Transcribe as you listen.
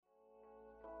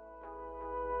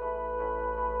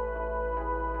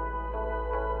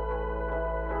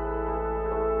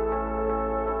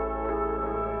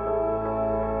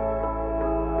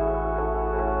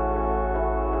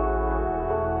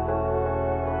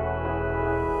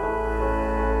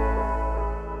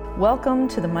Welcome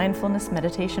to the Mindfulness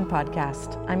Meditation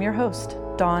Podcast. I'm your host,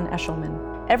 Dawn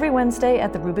Eshelman. Every Wednesday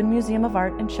at the Rubin Museum of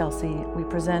Art in Chelsea, we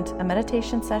present a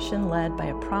meditation session led by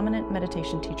a prominent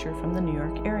meditation teacher from the New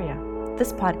York area.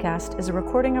 This podcast is a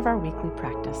recording of our weekly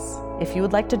practice. If you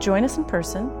would like to join us in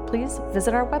person, please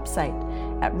visit our website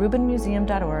at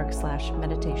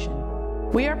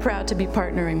rubinmuseum.org/meditation. We are proud to be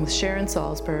partnering with Sharon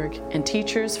Salzberg and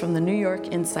teachers from the New York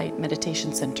Insight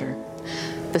Meditation Center.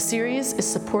 The series is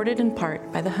supported in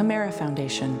part by the Hemera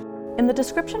Foundation. In the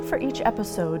description for each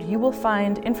episode, you will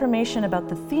find information about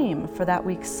the theme for that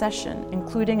week's session,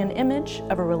 including an image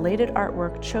of a related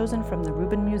artwork chosen from the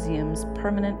Rubin Museum's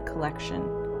permanent collection.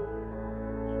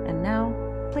 And now,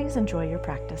 please enjoy your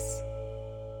practice.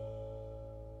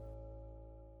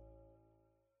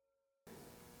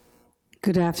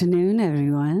 Good afternoon,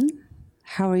 everyone.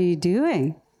 How are you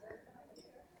doing?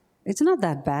 It's not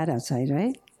that bad outside,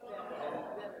 right?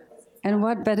 And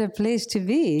what better place to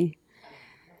be?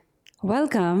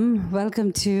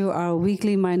 Welcome to our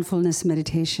weekly mindfulness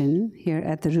meditation here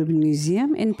at the Rubin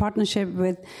Museum in partnership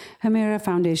with Hemera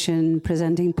Foundation,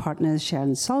 presenting partners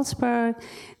Sharon Salzberg,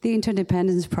 the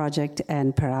Interdependence Project,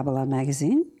 and Parabola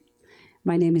Magazine.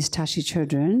 My name is Tashi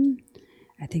Chodron.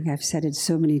 I think I've said it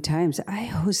so many times. I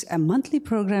host a monthly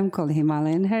program called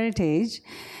Himalayan Heritage.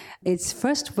 It's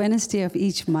first Wednesday of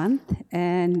each month,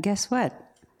 and guess what?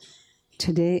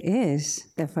 Today is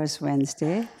the first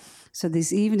Wednesday. So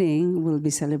this evening, we'll be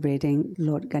celebrating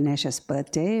Lord Ganesha's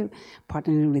birthday,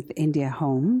 partnering with India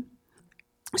Home.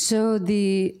 So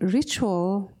the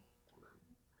ritual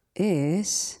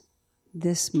is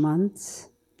this month's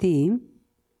theme,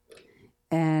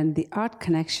 and the art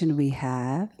connection we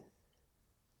have.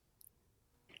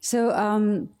 So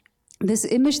this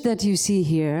image that you see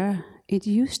here, it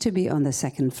used to be on the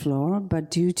second floor, but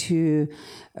due to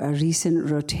a recent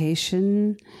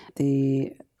rotation,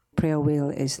 the prayer wheel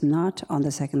is not on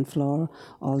the second floor,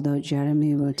 although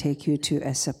Jeremy will take you to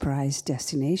a surprise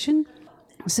destination.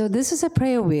 So this is a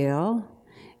prayer wheel.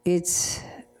 It's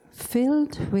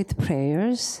filled with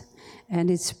prayers,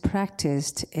 and it's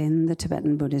practiced in the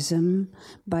Tibetan Buddhism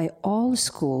by all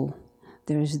schools.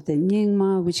 There's the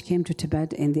Nyingma, which came to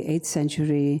Tibet in the 8th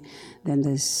century. Then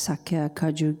there's Sakya,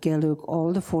 Kagyu, Gelug,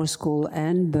 all the four schools,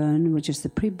 and Bön, which is the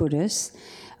pre-Buddhist.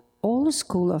 All the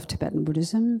school of Tibetan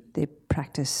Buddhism, they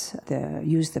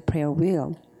use the prayer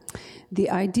wheel.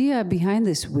 The idea behind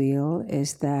this wheel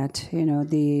is that,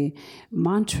 the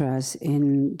mantras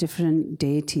in different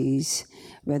deities,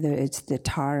 whether it's the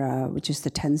Tara, which is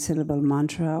the 10-syllable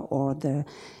mantra, or the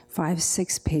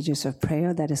 5-6 pages of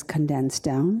prayer that is condensed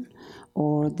down,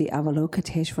 or the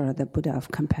Avalokiteshvara, the Buddha of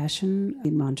compassion,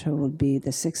 the mantra will be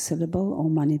the 6-syllable,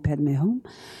 Om Mani Padme Hum.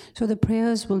 So the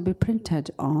prayers will be printed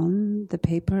on the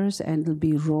papers, and it'll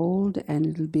be rolled, and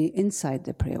it'll be inside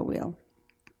the prayer wheel.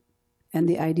 And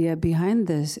the idea behind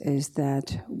this is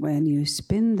that when you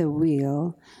spin the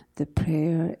wheel, the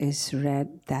prayer is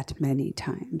read that many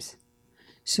times.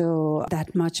 So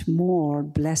that much more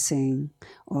blessing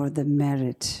or the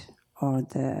merit or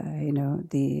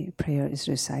the prayer is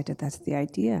recited. That's the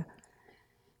idea.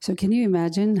 So can you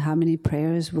imagine how many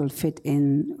prayers will fit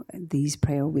in these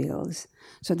prayer wheels?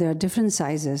 So there are different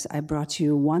sizes. I brought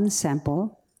you one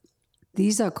sample.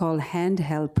 These are called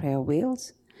handheld prayer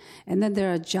wheels. And then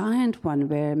there are a giant one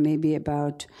where maybe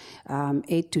about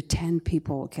 8 to 10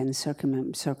 people can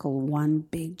circle one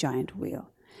big giant wheel.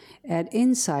 And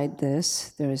inside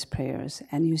this, there is prayers,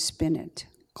 and you spin it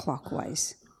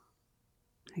clockwise,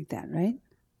 like that, right?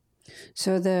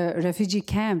 So the refugee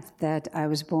camp that I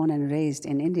was born and raised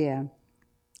in India,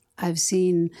 I've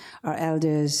seen our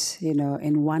elders,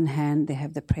 in one hand they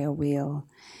have the prayer wheel.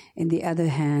 In the other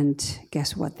hand,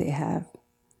 guess what they have?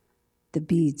 The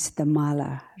beads, the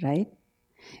mala, right?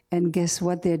 And guess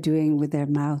what they're doing with their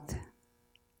mouth?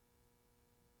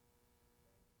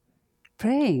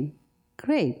 Praying.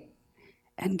 Great.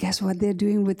 And guess what they're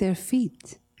doing with their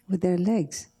feet, with their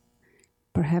legs?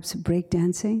 Perhaps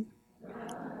breakdancing?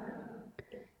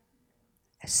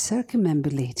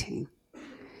 Circumambulating.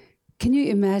 Can you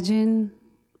imagine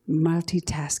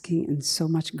multitasking and so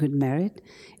much good merit?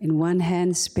 In one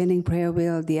hand, spinning prayer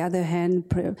wheel, the other hand,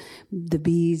 the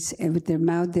beads, and with their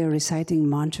mouth, they're reciting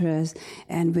mantras,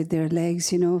 and with their legs,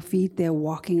 feet, they're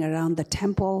walking around the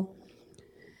temple.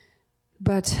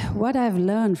 But what I've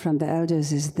learned from the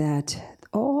elders is that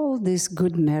all this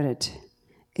good merit,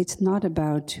 it's not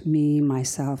about me,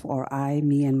 myself, or I,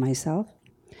 me, and myself.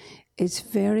 It's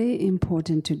very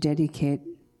important to dedicate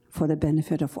for the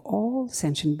benefit of all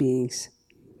sentient beings,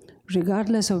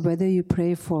 regardless of whether you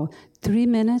pray for 3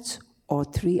 minutes or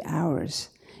 3 hours.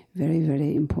 Very,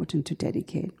 very important to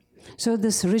dedicate. So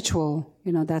this ritual,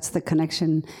 that's the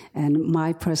connection and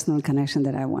my personal connection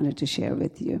that I wanted to share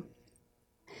with you.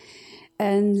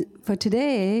 And for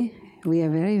today, we are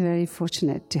very, very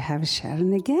fortunate to have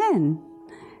Sharon again.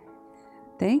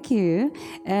 Thank you.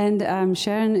 And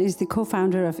Sharon is the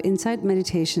co-founder of Insight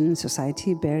Meditation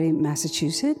Society, Barre,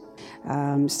 Massachusetts,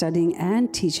 studying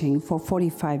and teaching for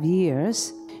 45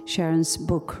 years. Sharon's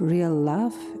book, Real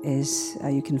Love, is,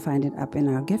 you can find it up in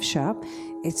our gift shop.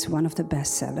 It's one of the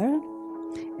bestsellers.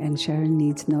 And Sharon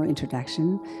needs no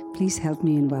introduction. Please help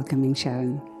me in welcoming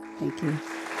Sharon. Thank you.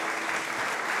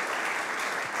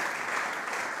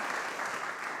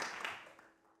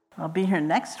 I'll be here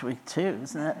next week, too.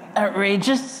 Isn't that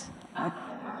outrageous?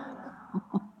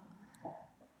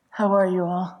 How are you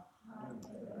all?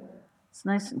 It's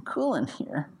nice and cool in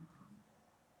here.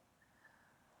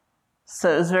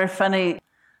 So it was very funny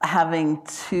having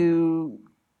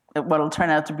what'll turn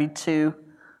out to be two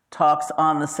talks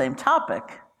on the same topic.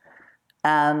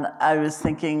 And I was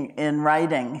thinking in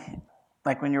writing,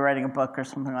 like when you're writing a book or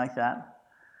something like that,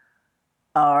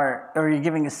 or you're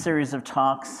giving a series of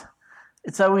talks,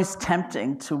 it's always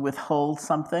tempting to withhold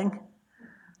something.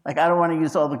 Like, I don't want to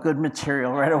use all the good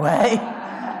material right away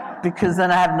because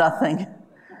then I have nothing.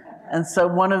 And so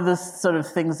one of the sort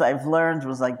of things I've learned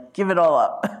was like, give it all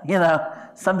up,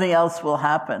 something else will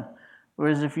happen.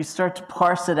 Whereas if you start to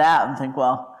parse it out and think,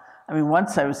 well,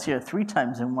 once I was here 3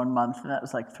 times in 1 month, and that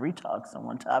was like 3 talks on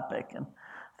one topic. And I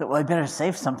thought, well, I better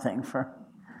save something for,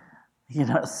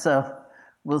 so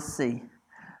we'll see.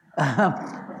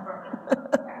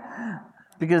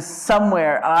 Because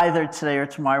somewhere, either today or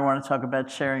tomorrow, I want to talk about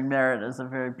sharing merit as a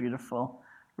very beautiful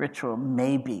ritual.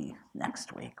 Maybe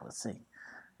next week, we'll see.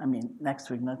 Next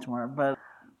week, not tomorrow. But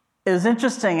it was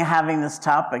interesting having this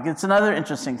topic. It's another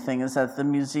interesting thing is that the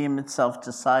museum itself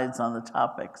decides on the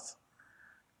topics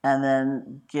and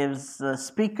then gives the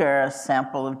speaker a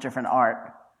sample of different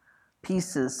art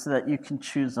pieces so that you can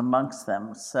choose amongst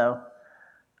them. So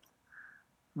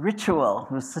ritual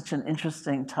was such an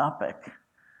interesting topic.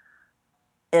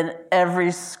 In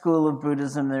every school of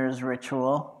Buddhism, there is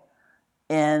ritual.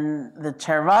 In the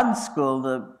Theravada school,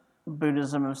 the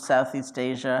Buddhism of Southeast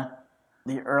Asia,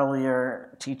 the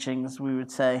earlier teachings, we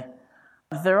would say,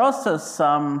 there are also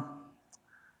some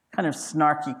kind of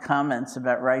snarky comments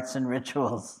about rites and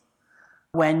rituals.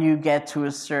 When you get to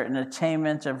a certain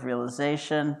attainment of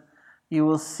realization, you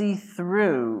will see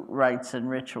through rites and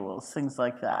rituals, things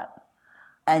like that.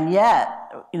 And yet,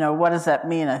 what does that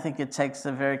mean? I think it takes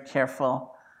a very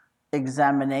careful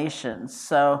examination.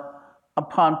 So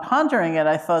upon pondering it,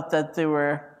 I thought that there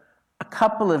were a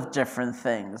couple of different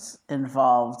things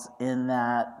involved in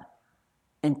that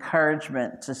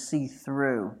encouragement to see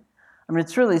through.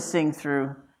 It's really seeing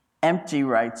through empty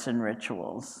rites and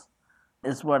rituals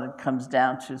is what it comes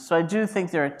down to. So I do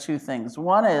think there are 2 things.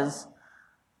 One is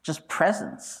just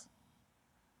presence.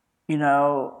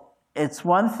 It's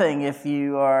one thing if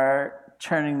you are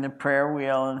turning the prayer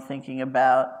wheel and thinking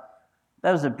about,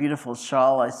 that was a beautiful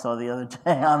shawl I saw the other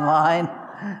day online.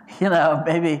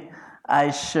 Maybe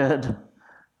I should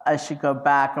go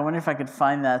back. I wonder if I could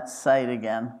find that site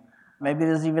again. Maybe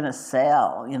there's even a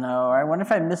sale, or I wonder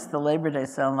if I missed the Labor Day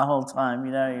sale the whole time.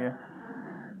 You're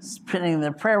spinning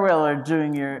the prayer wheel or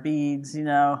doing your beads,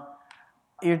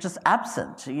 you're just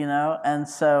absent, And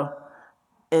so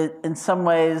in some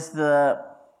ways, the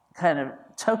kind of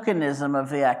tokenism of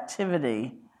the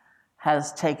activity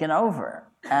has taken over.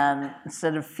 And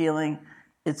instead of feeling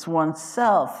it's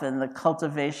oneself and the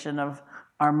cultivation of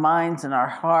our minds and our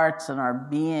hearts and our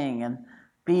being and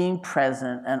being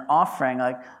present and offering.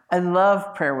 Like, I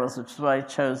love prayer wheels, which is why I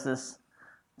chose this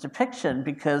depiction,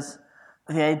 because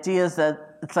the idea is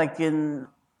that it's like in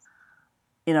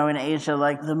Asia,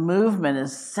 like the movement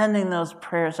is sending those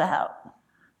prayers out.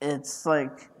 It's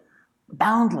like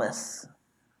boundless.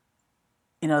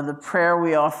 The prayer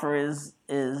we offer is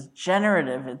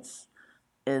generative.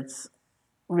 It's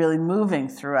really moving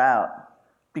throughout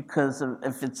because of,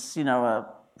 if it's, a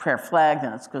prayer flag,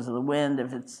 then it's because of the wind.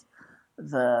 If it's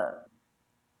the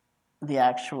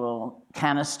actual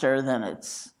canister, then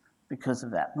it's because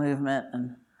of that movement.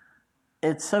 And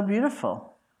it's so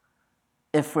beautiful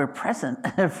if we're present,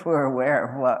 if we're aware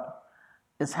of what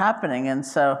is happening. And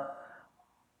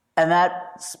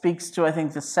that speaks to, I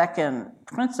think, the second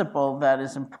principle that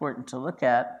is important to look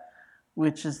at,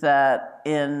 which is that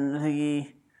in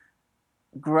the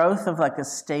growth of like a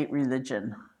state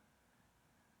religion,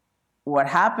 what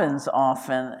happens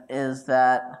often is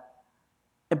that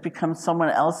it becomes someone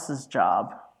else's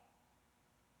job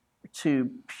to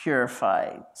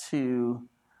purify, to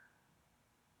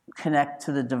connect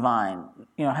to the divine,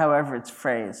 however it's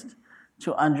phrased,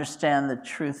 to understand the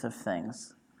truth of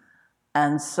things.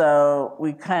 And so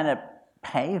we kind of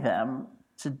pay them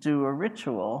to do a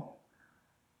ritual,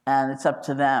 and it's up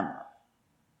to them.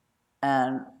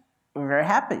 And we're very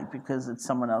happy because it's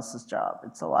someone else's job.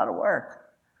 It's a lot of work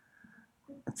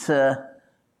to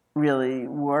really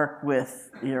work with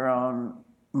your own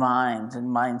mind and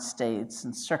mind states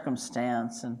and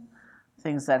circumstance and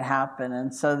things that happen.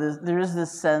 And so there is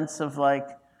this sense of like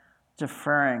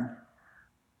deferring.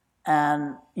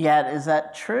 And yet, is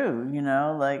that true? You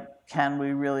know, like, can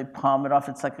we really palm it off?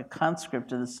 It's like a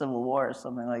conscript of the Civil War or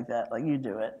something like that. Like, you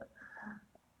do it.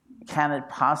 Can it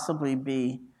possibly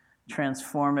be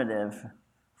transformative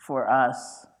for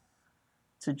us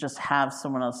to just have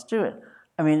someone else do it?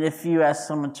 I mean, if you ask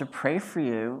someone to pray for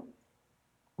you,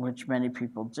 which many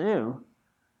people do,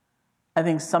 I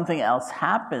think something else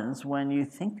happens when you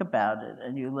think about it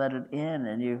and you let it in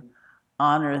and you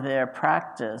honor their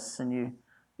practice and you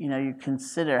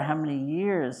consider how many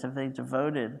years have they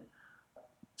devoted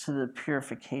to the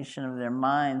purification of their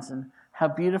minds and how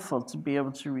beautiful to be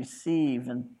able to receive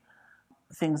and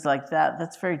things like that.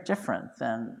 That's very different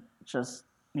than just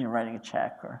writing a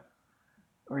check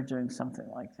or doing something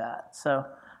like that. So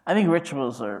I think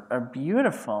rituals are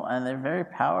beautiful and they're very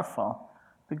powerful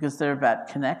because they're about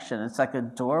connection. It's like a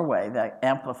doorway that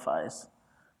amplifies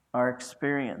our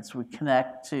experience. We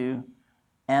connect to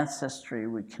ancestry,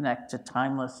 we connect to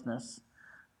timelessness,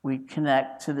 we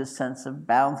connect to the sense of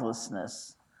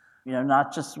boundlessness,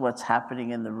 not just what's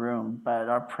happening in the room, but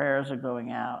our prayers are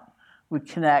going out. We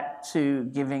connect to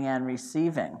giving and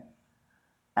receiving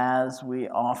as we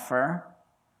offer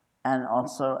and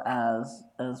also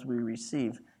as we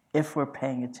receive, if we're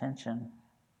paying attention.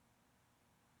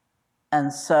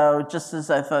 And so just as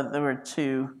I thought there were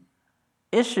two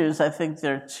issues, I think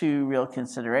there are two real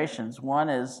considerations. One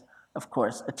is, of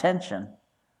course, attention.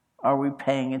 Are we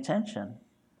paying attention?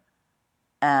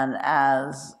 And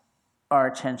as our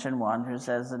attention wanders,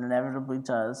 as it inevitably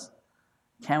does,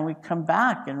 can we come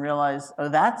back and realize, oh,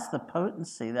 that's the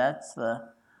potency, that's the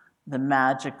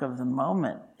magic of the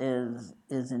moment is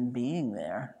in being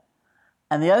there.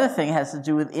 And the other thing has to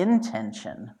do with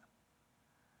intention,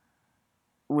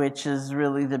 which is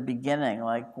really the beginning.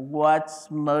 Like, what's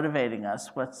motivating us?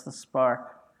 What's the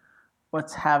spark?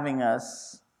 What's having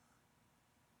us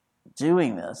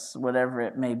doing this, whatever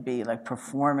it may be, like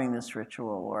performing this ritual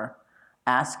or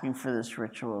asking for this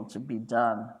ritual to be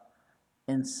done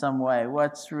in some way?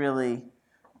 What's really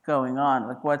going on?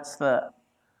 Like, what's the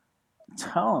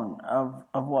tone of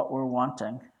what we're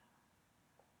wanting?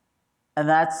 And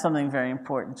that's something very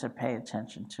important to pay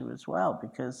attention to as well,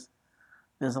 because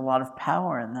there's a lot of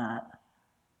power in that.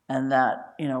 And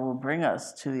that, will bring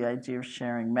us to the idea of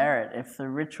sharing merit. If the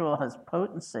ritual has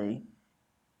potency,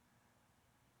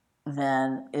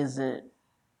 then is it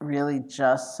really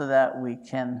just so that we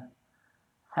can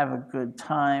have a good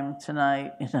time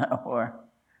tonight, or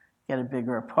get a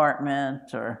bigger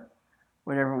apartment, or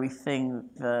whatever we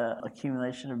think the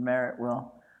accumulation of merit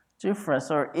will do for us?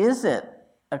 Or is it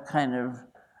a kind of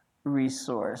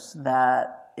resource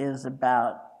that is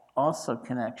about also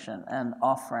connection and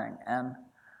offering and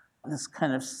this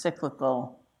kind of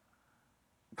cyclical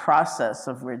process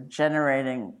of we're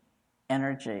generating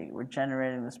energy, we're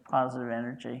generating this positive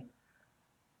energy,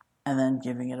 and then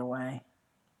giving it away,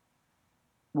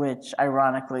 which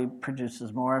ironically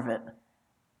produces more of it.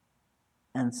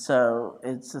 And so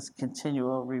it's this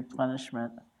continual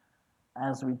replenishment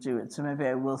as we do it. So maybe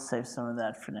I will save some of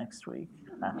that for next week.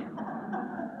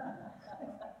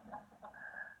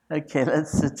 Okay,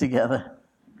 let's sit together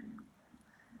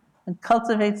and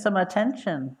cultivate some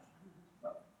attention.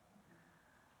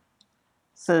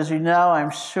 So as you know,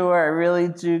 I'm sure I really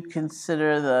do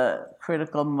consider the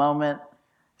critical moment.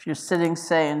 If you're sitting,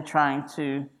 say, and trying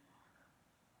to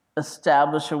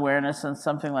establish awareness on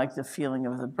something like the feeling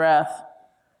of the breath,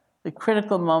 the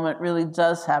critical moment really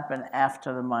does happen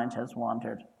after the mind has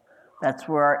wandered. That's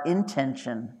where our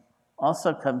intention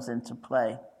also comes into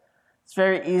play. It's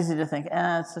very easy to think,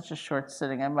 it's such a short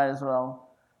sitting, I might as well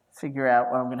figure out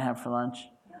what I'm going to have for lunch,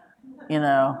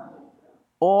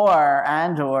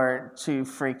 or to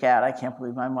freak out. I can't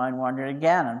believe my mind wandered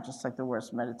again. I'm just like the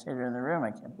worst meditator in the room.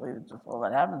 I can't believe it just all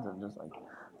that happens. I'm just like,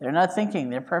 they're not thinking,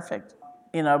 they're perfect.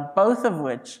 Both of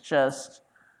which just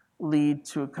lead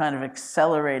to a kind of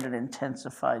accelerated,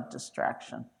 intensified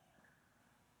distraction.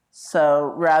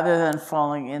 So rather than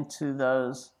falling into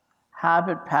those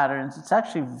habit patterns, it's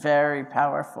actually very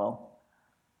powerful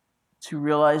to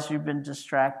realize you've been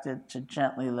distracted, to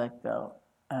gently let go,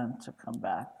 and to come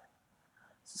back.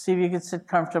 So see if you can sit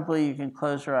comfortably. You can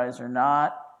close your eyes or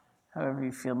not, however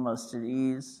you feel most at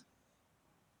ease.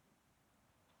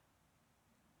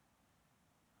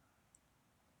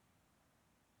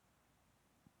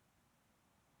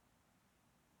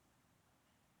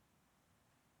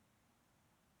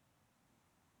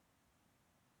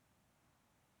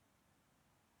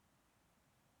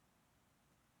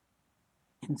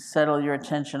 can settle your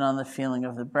attention on the feeling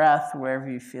of the breath, wherever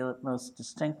you feel it most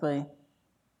distinctly.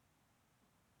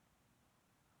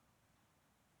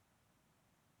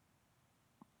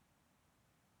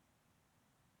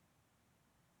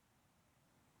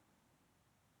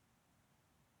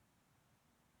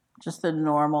 Just the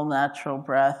normal, natural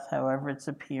breath, however it's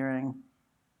appearing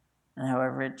and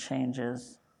however it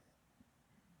changes.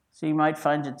 So you might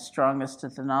find it strongest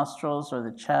at the nostrils or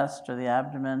the chest or the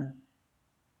abdomen.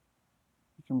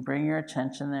 You can bring your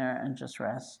attention there and just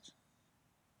rest.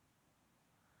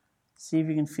 See if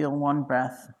you can feel one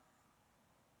breath.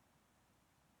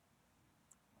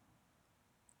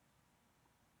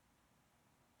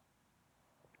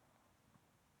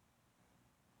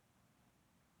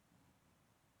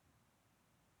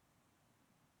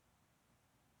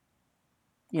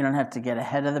 You don't have to get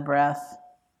ahead of the breath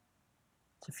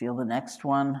to feel the next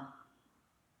one.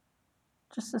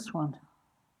 Just this one.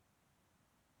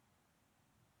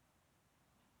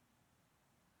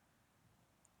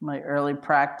 My early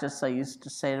practice, I used to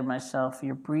say to myself,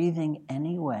 you're breathing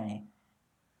anyway.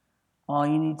 All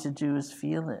you need to do is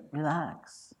feel it.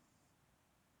 Relax.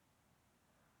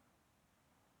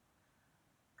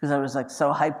 Because I was like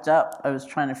so hyped up, I was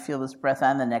trying to feel this breath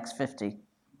and the next 50.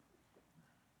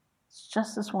 It's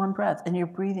just this one breath, and you're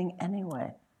breathing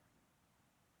anyway.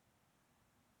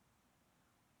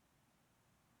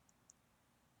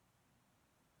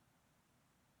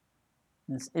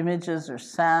 These images or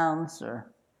sounds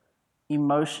or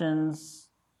emotions,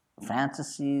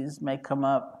 fantasies may come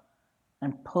up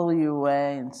and pull you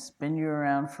away and spin you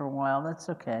around for a while. That's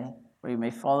okay. Or you may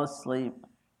fall asleep.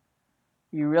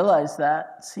 You realize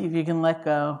that. See if you can let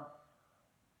go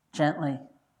gently.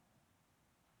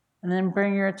 And then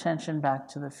bring your attention back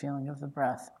to the feeling of the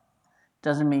breath.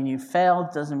 Doesn't mean you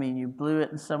failed, doesn't mean you blew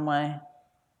it in some way.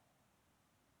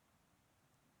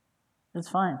 It's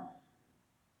fine.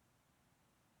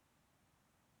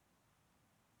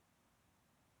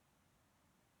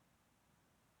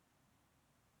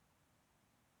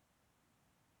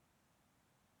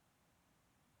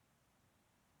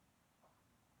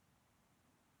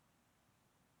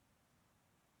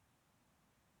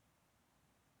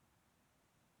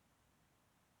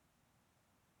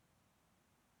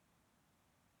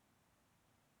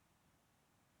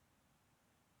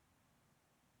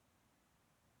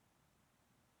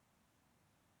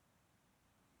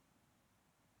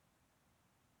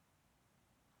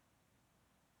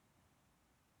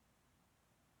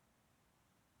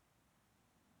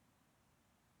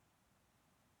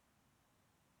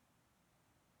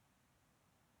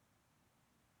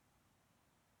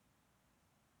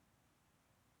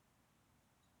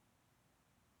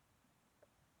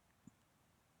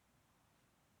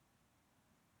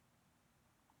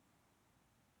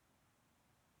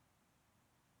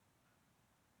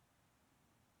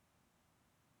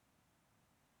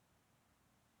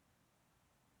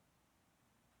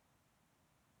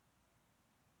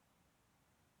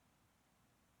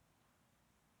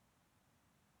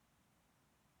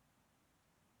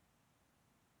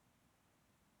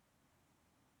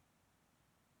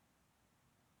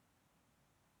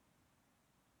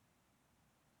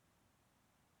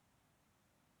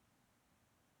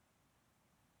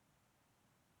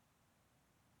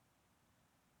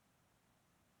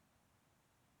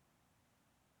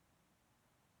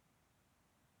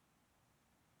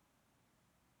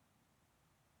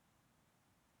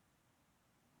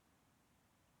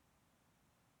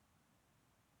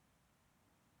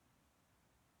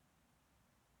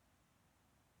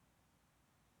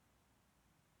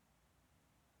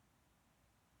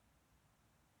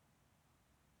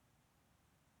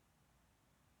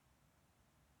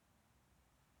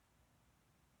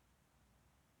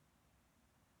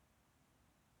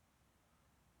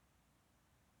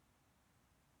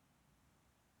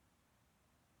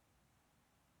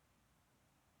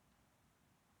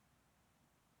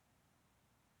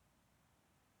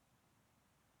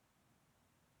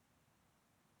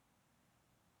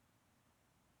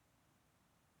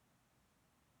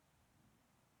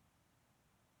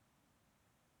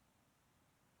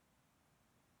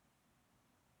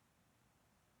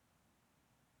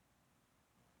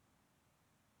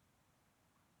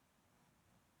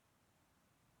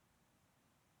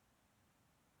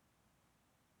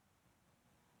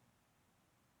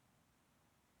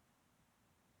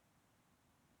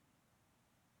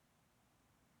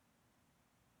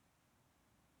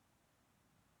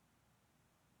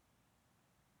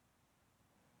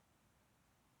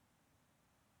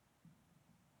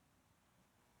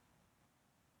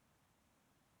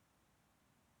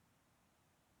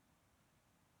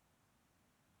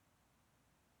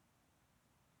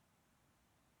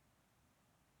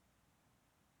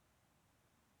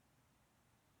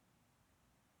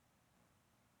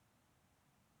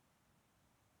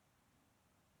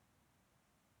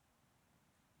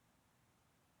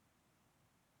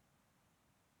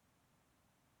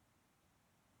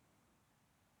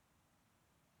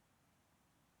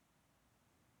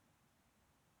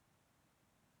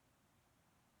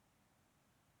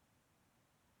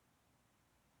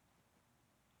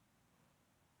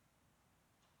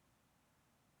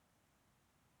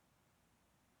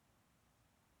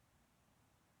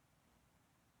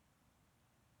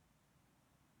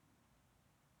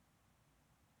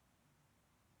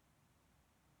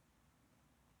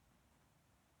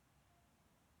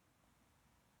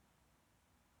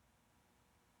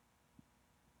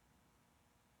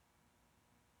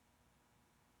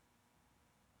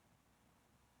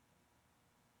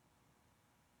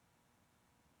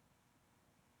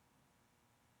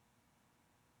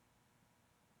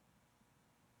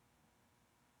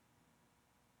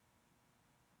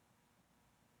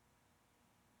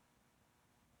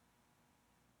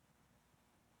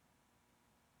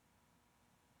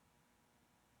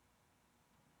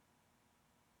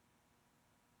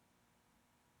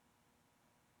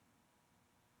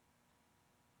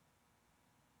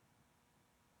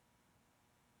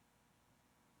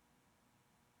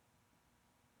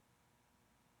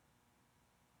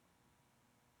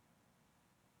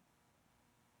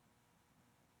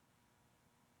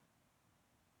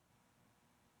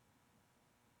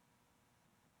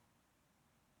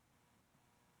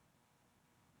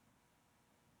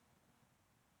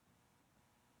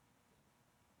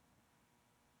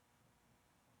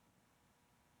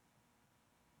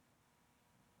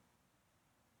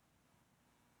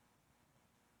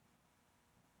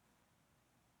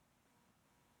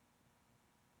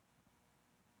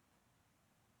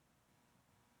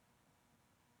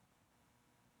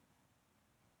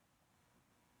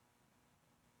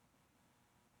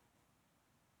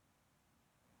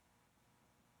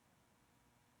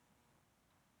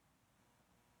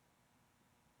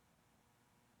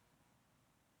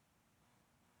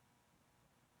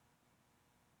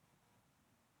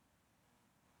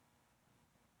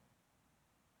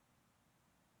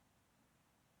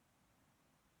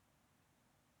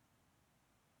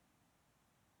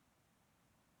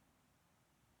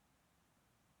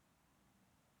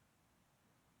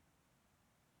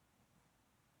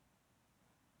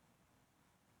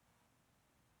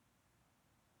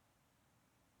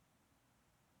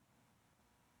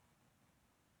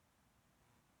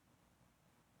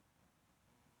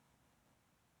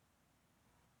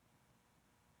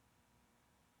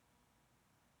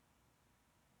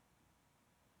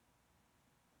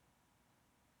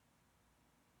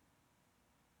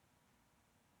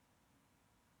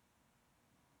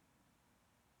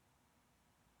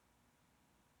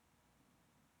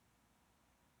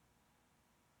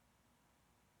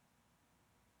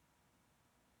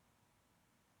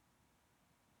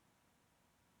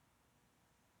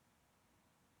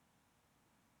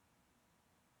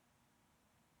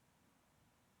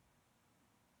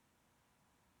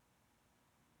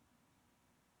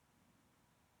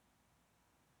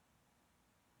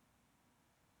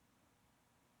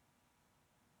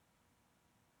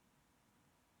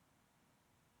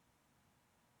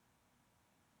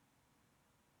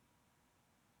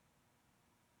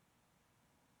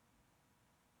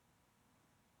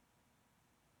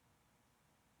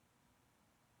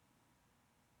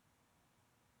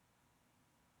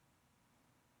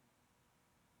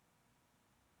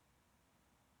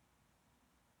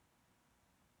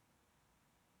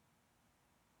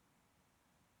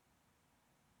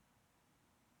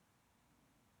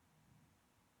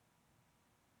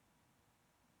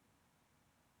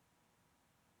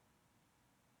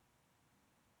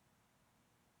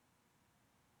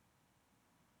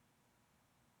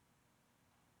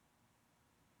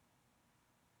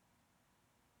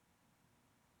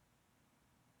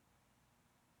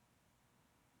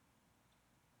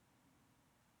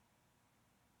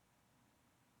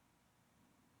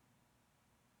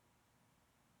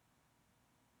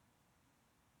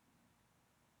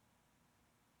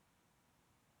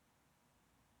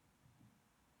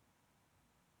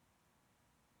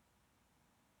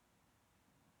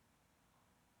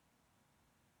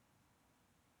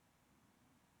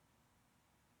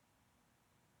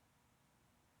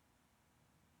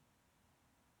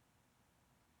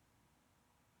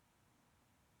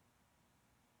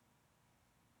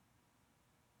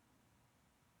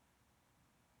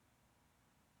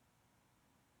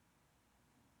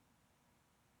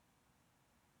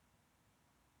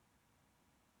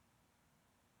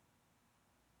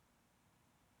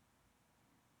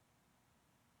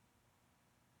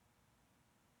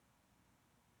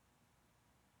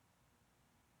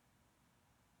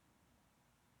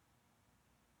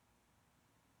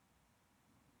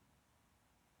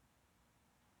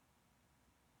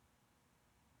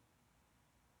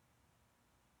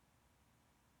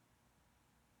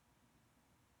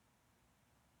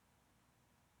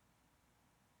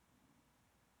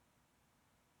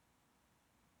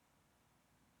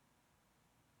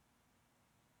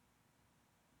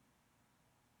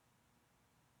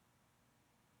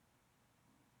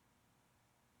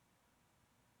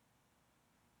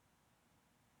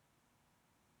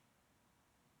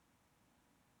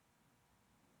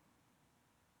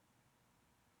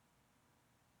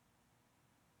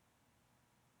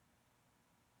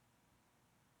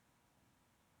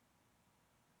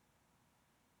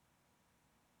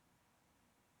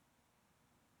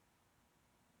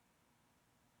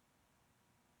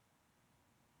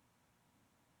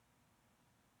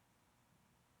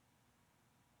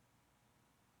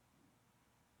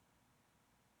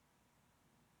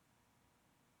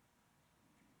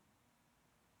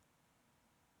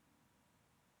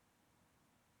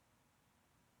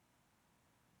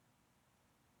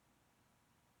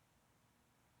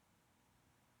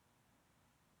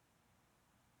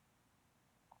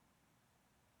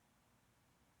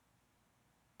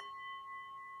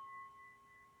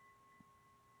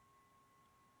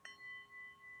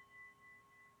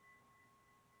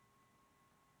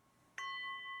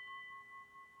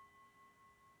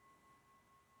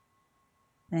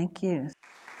 Thank you.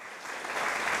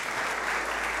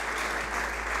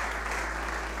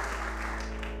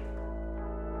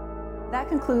 That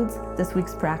concludes this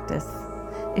week's practice.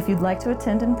 If you'd like to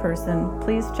attend in person,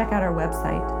 please check out our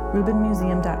website,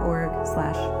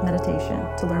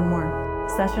 rubinmuseum.org/meditation, to learn more.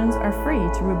 Sessions are free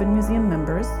to Rubin Museum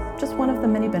members, just one of the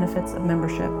many benefits of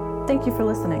membership. Thank you for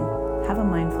listening. Have a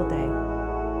mindful day.